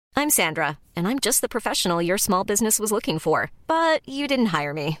I'm Sandra, and I'm just the professional your small business was looking for. But you didn't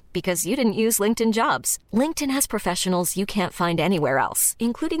hire me because you didn't use LinkedIn Jobs. LinkedIn has professionals you can't find anywhere else,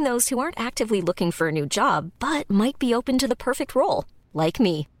 including those who aren't actively looking for a new job, but might be open to the perfect role, like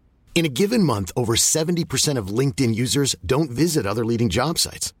me. In a given month, over 70% of LinkedIn users don't visit other leading job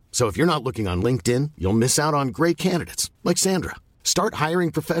sites. So if you're not looking on LinkedIn, you'll miss out on great candidates like Sandra. Start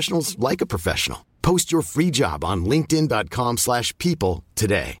hiring professionals like a professional. Post your free job on linkedin.com/people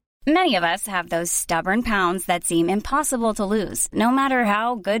today. Many of us have those stubborn pounds that seem impossible to lose, no matter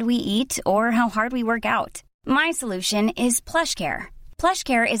how good we eat or how hard we work out. My solution is PlushCare.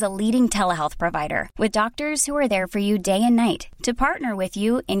 PlushCare is a leading telehealth provider with doctors who are there for you day and night to partner with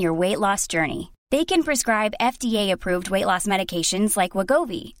you in your weight loss journey. They can prescribe FDA-approved weight loss medications like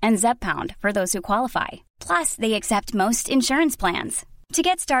Wegovy and Zepbound for those who qualify. Plus, they accept most insurance plans. To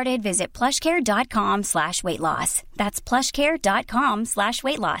get started, visit plushcare.com/weightloss. That's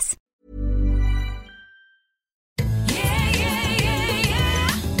plushcare.com/weightloss.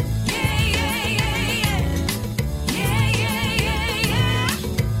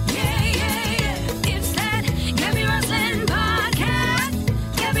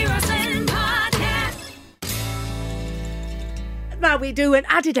 Now we do an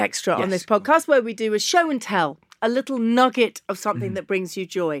added extra on this podcast where we do a show and tell, a little nugget of something that brings you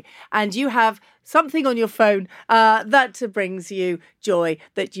joy. And you have something on your phone that brings you joy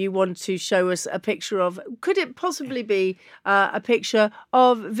that you want to show us a picture of. Could it possibly be a picture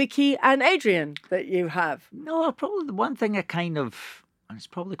of Vicky and Adrian that you have? No, probably the one thing I kind of, and it's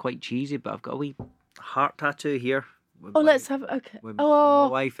probably quite cheesy, but I've got a wee heart tattoo here. Let's have okay. With my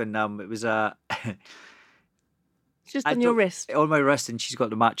wife, and it was a... Just on your wrist? On my wrist, and she's got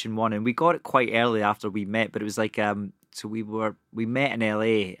the matching one. And we got it quite early after we met, but it was like, so we met in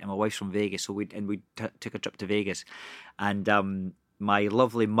LA, and my wife's from Vegas, so we took a trip to Vegas. And my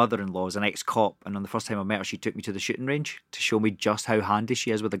lovely mother-in-law is an ex-cop, and on the first time I met her, she took me to the shooting range to show me just how handy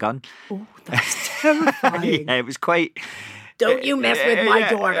she is with a gun. Oh, that's terrifying. Yeah, it was quite... Don't you mess with my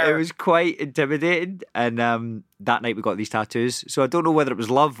daughter. It was quite intimidating. And that night we got these tattoos. So I don't know whether it was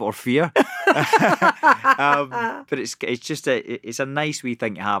love or fear. But it's just it's a nice wee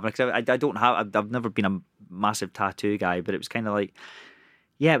thing to have. Because I've never been a massive tattoo guy, but it was kind of like,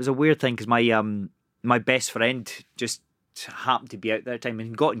 yeah, it was a weird thing because my best friend just happened to be out there at the time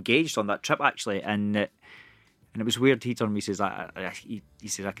and got engaged on that trip actually. And it was weird. He told me, he says, he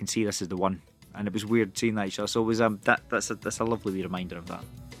said, I can see this is the one. And it was weird seeing that each other. So it was that's a lovely wee reminder of that.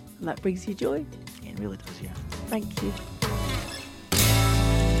 And that brings you joy? Yeah, it really does, yeah. Thank you.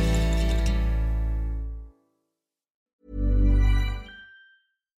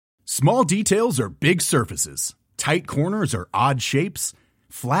 Small details are big surfaces. Tight corners are odd shapes.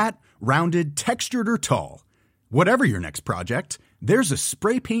 Flat, rounded, textured, or tall. Whatever your next project, there's a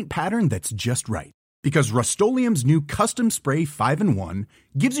spray paint pattern that's just right. Because Rust-Oleum's new Custom Spray 5-in-1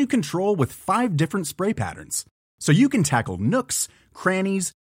 gives you control with 5 different spray patterns. So you can tackle nooks,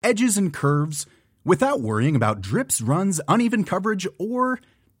 crannies, edges, and curves without worrying about drips, runs, uneven coverage, or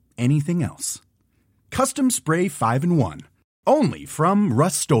anything else. Custom Spray 5-in-1. Only from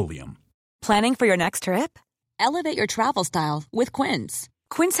Rust-Oleum. Planning for your next trip? Elevate your travel style with Quince.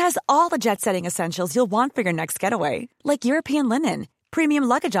 Quince has all the jet-setting essentials you'll want for your next getaway, like European linen, premium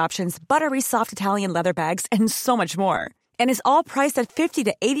luggage options, buttery soft Italian leather bags, and so much more. And is all priced at 50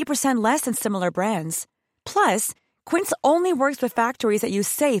 to 80% less than similar brands. Plus, Quince only works with factories that use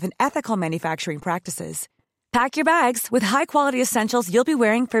safe and ethical manufacturing practices. Pack your bags with high-quality essentials you'll be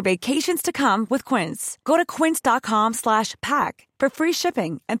wearing for vacations to come with Quince. Go to quince.com/pack for free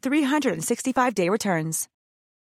shipping and 365-day returns.